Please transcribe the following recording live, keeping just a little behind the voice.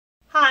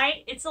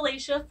It's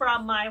Alicia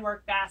from My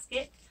Work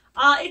Basket.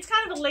 It's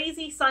kind of a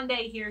lazy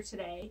Sunday here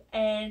today,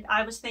 and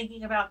I was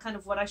thinking about kind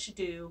of what I should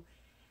do.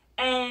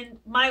 And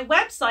my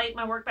website,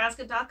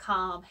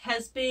 myworkbasket.com,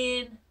 has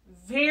been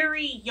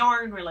very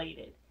yarn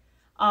related.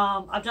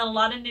 I've done a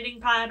lot of knitting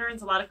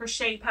patterns, a lot of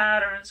crochet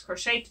patterns,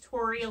 crochet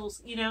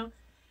tutorials, you know.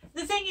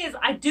 The thing is,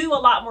 I do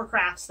a lot more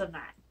crafts than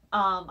that.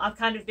 I've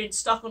kind of been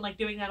stuck on like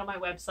doing that on my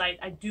website.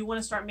 I do want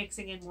to start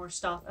mixing in more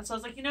stuff. And so I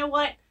was like, you know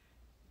what?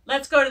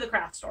 Let's go to the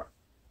craft store.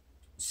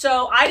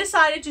 So I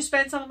decided to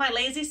spend some of my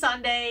lazy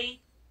Sunday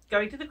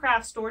going to the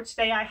craft store.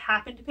 Today I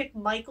happened to pick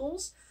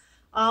Michael's.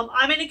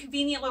 I'm in a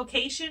convenient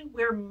location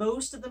where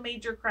most of the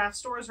major craft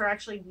stores are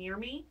actually near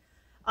me.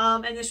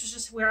 And this was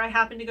just where I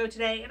happened to go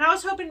today. And I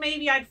was hoping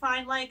maybe I'd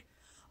find like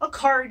a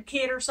card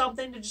kit or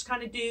something to just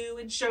kind of do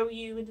and show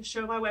you and to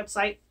show my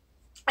website.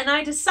 And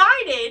I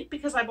decided,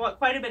 because I bought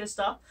quite a bit of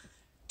stuff,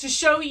 to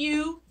show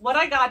you what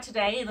I got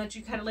today and let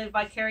you kind of live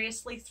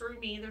vicariously through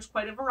me. There's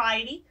quite a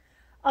variety.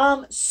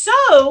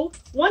 So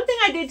one thing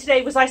I did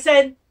today was I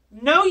said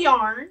no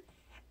yarn.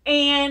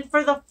 And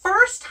for the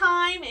first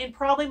time in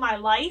probably my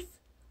life,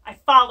 I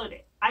followed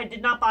it. I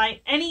did not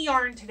buy any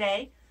yarn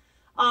today.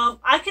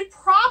 I could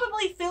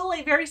probably fill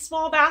a very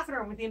small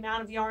bathroom with the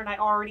amount of yarn I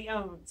already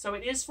own. So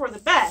it is for the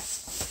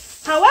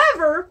best.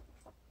 However,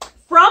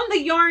 from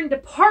the yarn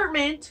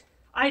department,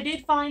 I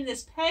did find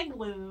this peg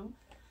loom,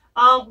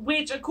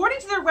 which according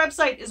to their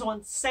website is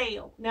on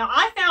sale. Now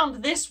I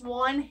found this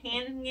one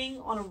hanging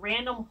on a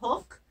random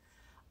hook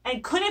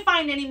and couldn't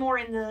find any more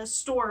in the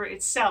store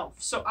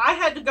itself. So I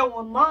had to go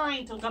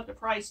online to look up the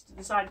price to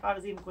decide if I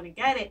was even going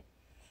to get it.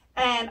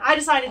 And I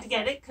decided to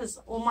get it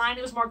because on mine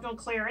it was marked on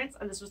clearance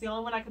and this was the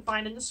only one I could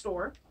find in the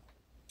store.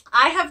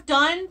 I have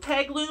done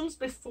peg looms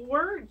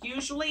before,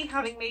 usually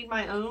having made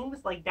my own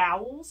with like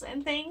dowels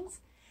and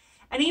things.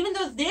 And even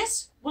though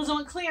this was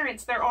on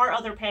clearance, there are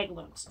other peg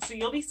looms. So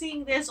you'll be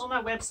seeing this on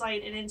my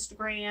website and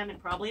Instagram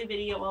and probably a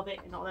video of it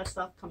and all that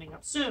stuff coming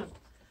up soon.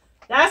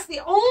 That's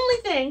the only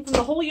thing from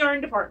the whole yarn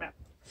department.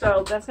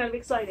 So that's kind of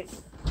exciting.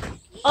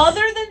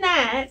 Other than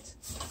that,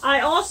 I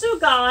also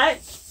got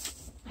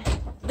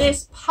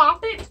this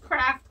Poppet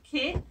craft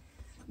kit.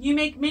 You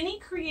make mini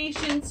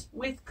creations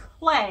with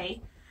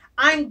clay.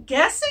 I'm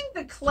guessing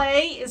the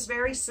clay is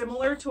very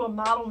similar to a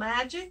Model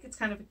Magic. It's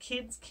kind of a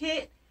kid's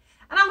kit.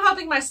 And I'm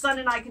hoping my son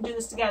and I can do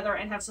this together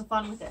and have some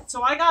fun with it.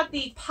 So I got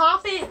the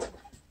Poppet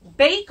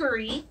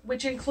Bakery,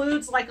 which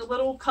includes like a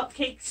little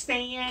cupcake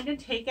stand and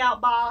takeout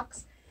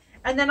box.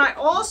 And then I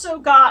also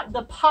got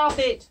the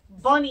Poppet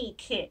Bunny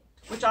Kit,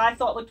 which I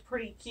thought looked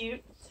pretty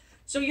cute.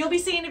 So you'll be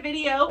seeing a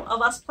video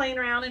of us playing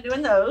around and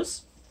doing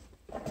those.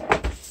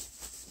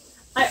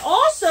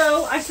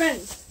 I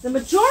spent the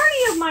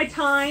majority of my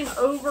time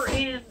over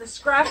in the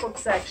scrapbook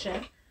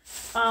section,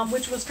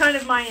 which was kind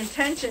of my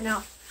intention.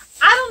 Now,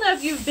 I don't know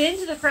if you've been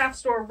to the craft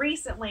store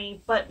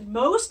recently, but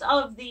most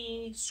of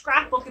the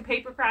scrapbook and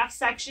paper craft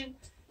section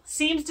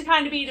seems to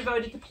kind of be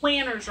devoted to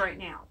planners right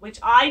now, which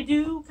I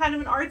do kind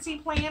of an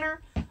artsy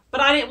planner,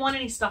 but I didn't want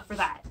any stuff for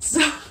that.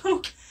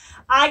 So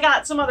I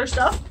got some other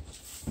stuff.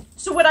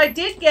 So what I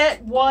did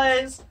get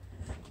was,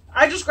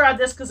 I just grabbed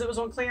this because it was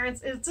on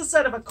clearance. It's a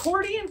set of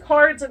accordion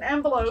cards and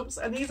envelopes,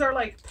 and these are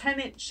like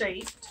pennant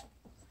shaped.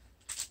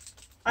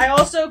 I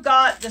also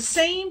got the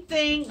same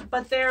thing,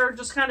 but they're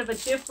just kind of a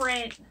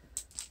different,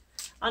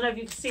 I don't know if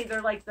you can see,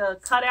 they're like the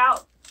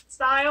cutout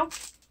style.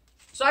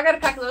 So I got a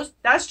pack of those.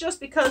 That's just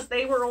because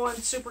they were on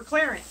super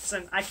clearance,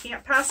 and I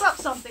can't pass up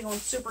something on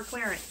super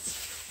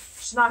clearance.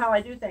 It's not how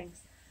I do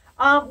things.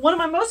 One of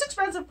my most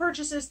expensive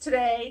purchases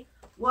today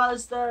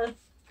was the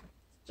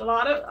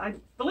gelato. I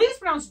believe it's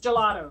pronounced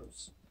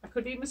gelatos. I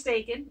could be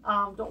mistaken.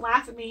 Don't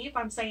laugh at me if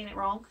I'm saying it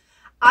wrong.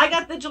 I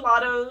got the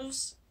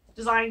gelatos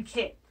design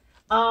kit.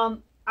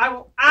 I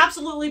will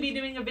absolutely be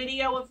doing a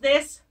video of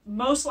this.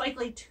 Most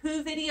likely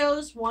 2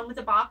 videos. One with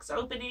the box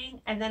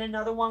opening and then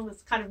another one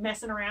with kind of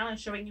messing around and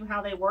showing you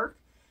how they work.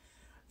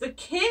 The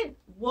kit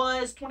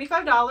was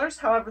 $25.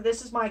 However,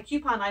 this is my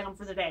coupon item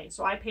for the day.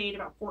 So I paid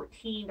about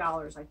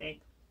 $14, I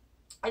think.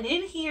 And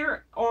in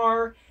here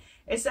are,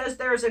 it says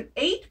there's an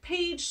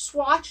 8-page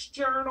swatch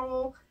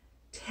journal,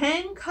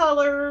 10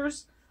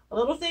 colors, a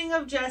little thing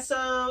of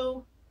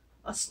gesso,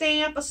 a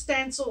stamp, a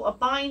stencil, a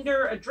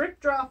binder, a drip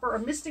dropper, a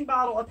misting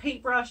bottle, a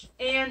paintbrush,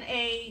 and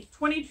a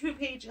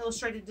 22-page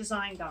illustrated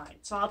design guide.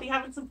 So I'll be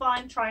having some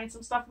fun trying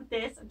some stuff with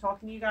this and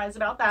talking to you guys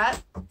about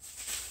that.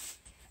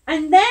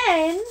 And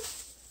then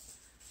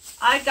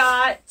I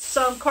got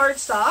some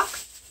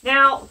cardstock.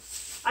 Now,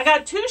 I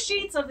got 2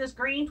 sheets of this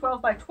green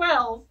 12 by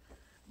 12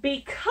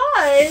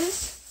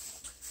 because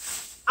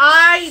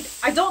I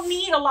don't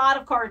need a lot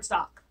of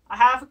cardstock. I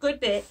have a good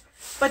bit.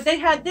 But they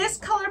had this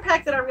color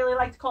pack that I really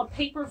liked called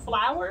Paper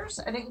Flowers,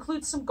 and it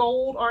includes some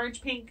gold, orange,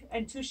 pink,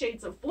 and 2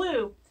 shades of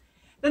blue.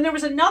 Then there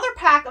was another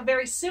pack of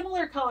very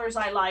similar colors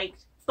I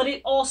liked, but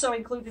it also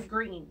included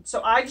green.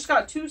 So I just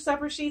got 2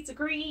 separate sheets of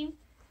green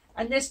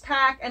and this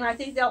pack, and I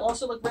think they'll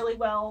also look really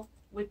well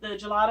with the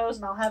gelatos,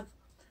 and I'll have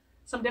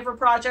some different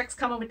projects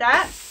coming with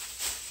that.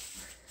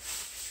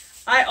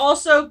 I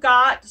also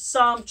got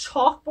some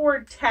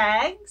chalkboard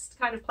tags to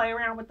kind of play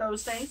around with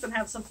those things and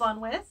have some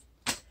fun with.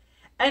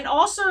 And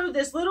also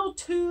this little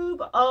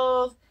tube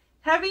of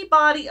heavy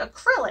body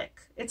acrylic.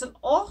 It's an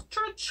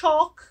ultra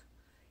chalk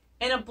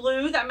in a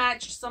blue that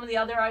matched some of the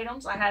other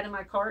items I had in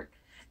my cart.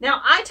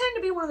 Now, I tend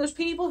to be one of those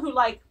people who,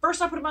 like,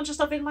 first I put a bunch of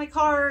stuff in my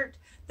cart,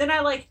 then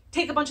I, like,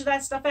 take a bunch of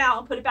that stuff out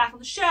and put it back on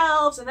the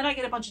shelves, and then I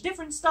get a bunch of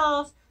different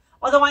stuff.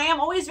 Although I am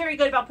always very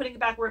good about putting it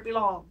back where it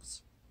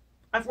belongs.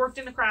 I've worked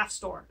in a craft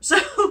store. So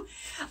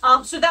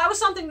that was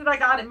something that I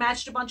got. It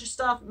matched a bunch of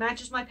stuff. It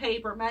matches my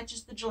paper. It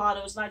matches the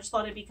gelatos. And I just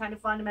thought it'd be kind of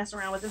fun to mess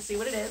around with and see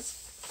what it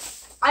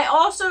is. I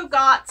also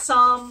got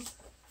some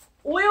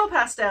oil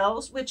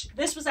pastels, which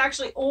this was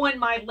actually on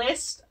my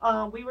list.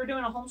 We were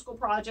doing a homeschool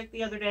project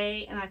the other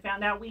day, and I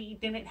found out we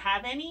didn't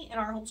have any in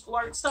our homeschool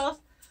art stuff.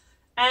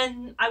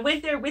 And I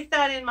went there with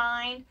that in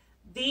mind.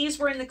 These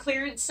were in the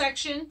clearance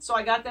section, so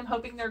I got them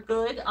hoping they're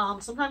good.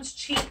 Sometimes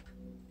cheap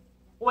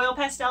oil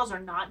pastels are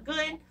not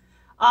good.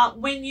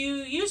 When you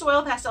use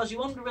oil pastels, you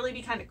want them to really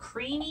be kind of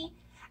creamy.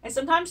 And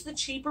sometimes the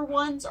cheaper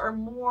ones are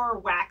more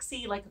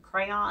waxy, like a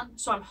crayon.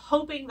 So I'm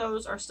hoping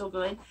those are still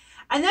good.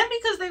 And then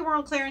because they were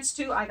on clearance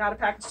too, I got a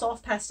pack of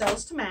soft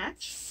pastels to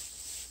match.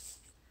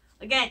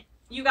 Again,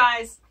 you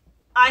guys,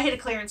 I hit a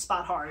clearance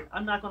spot hard.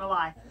 I'm not going to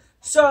lie.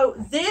 So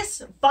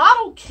this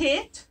bottle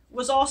kit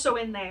was also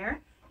in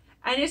there.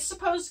 And it's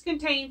supposed to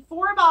contain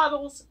 4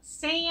 bottles,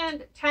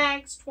 sand,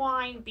 tags,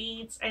 twine,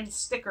 beads, and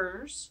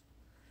stickers.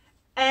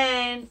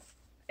 And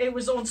it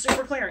was on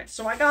super clearance,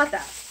 so I got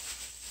that.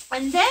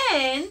 And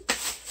then,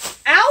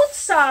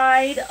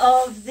 outside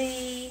of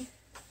the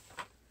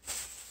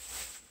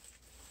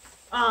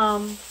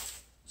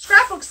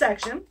scrapbook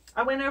section,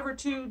 I went over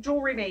to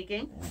jewelry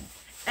making.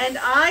 And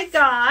I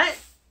got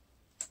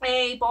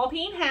a ball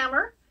peen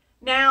hammer.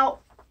 Now,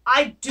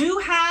 I do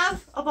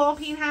have a ball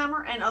peen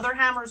hammer and other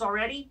hammers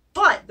already,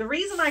 but the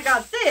reason I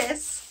got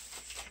this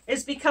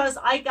is because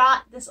I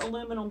got this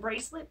aluminum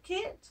bracelet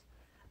kit.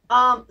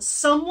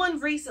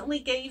 Someone recently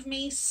gave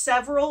me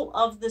several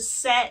of the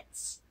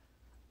sets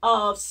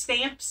of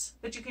stamps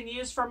that you can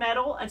use for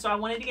metal, and so I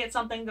wanted to get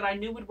something that I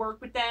knew would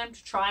work with them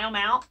to try them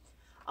out.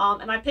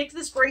 And I picked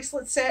this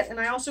bracelet set, and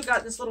I also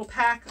got this little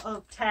pack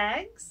of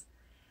tags.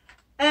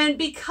 And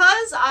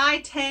because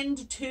I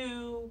tend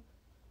to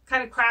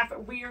kind of craft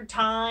at weird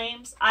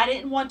times, I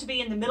didn't want to be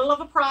in the middle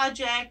of a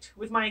project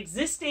with my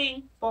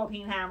existing ball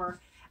peen hammer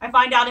and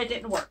find out it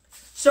didn't work.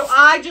 So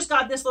I just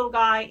got this little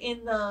guy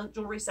in the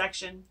jewelry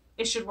section.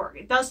 It should work.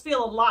 It does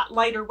feel a lot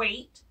lighter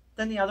weight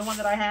than the other one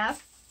that I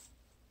have.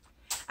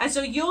 And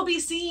so you'll be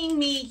seeing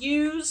me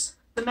use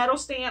the metal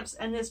stamps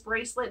and this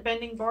bracelet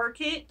bending bar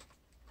kit.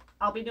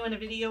 I'll be doing a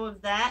video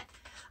of that.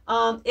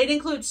 It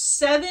includes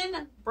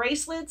 7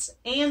 bracelets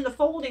and the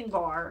folding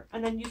bar,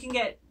 and then you can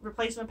get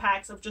replacement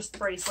packs of just the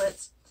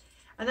bracelets.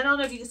 And then I don't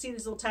know if you can see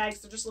these little tags.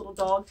 They're just little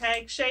dog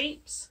tag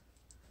shapes.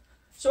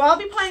 So I'll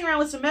be playing around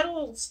with some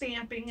metal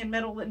stamping and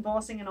metal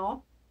embossing and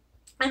all.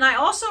 And I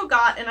also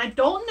got, and I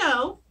don't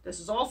know, this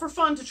is all for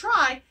fun to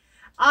try,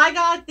 I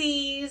got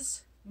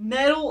these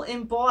metal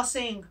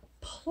embossing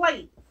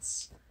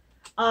plates.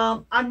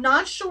 I'm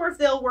not sure if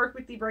they'll work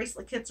with the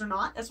bracelet kits or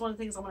not. That's one of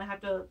the things I'm going to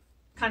have to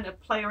kind of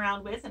play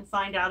around with and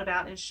find out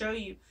about and show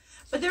you.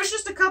 But there's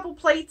just a couple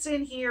plates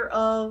in here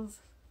of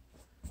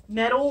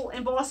metal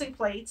embossing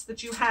plates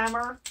that you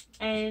hammer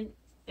and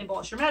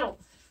emboss your metal.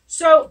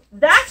 So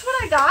that's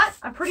what I got.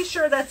 I'm pretty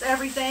sure that's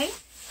everything.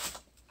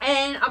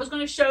 And I was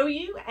going to show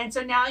you. And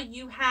so now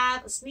you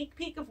have a sneak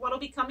peek of what will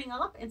be coming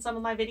up in some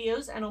of my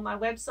videos and on my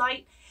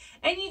website.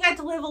 And you got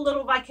to live a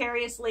little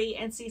vicariously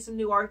and see some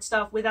new art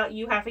stuff without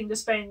you having to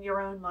spend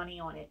your own money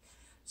on it.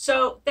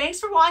 So thanks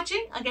for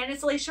watching. Again,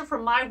 it's Alicia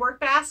from My Work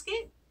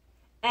Basket,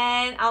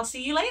 and I'll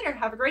see you later.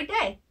 Have a great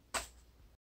day.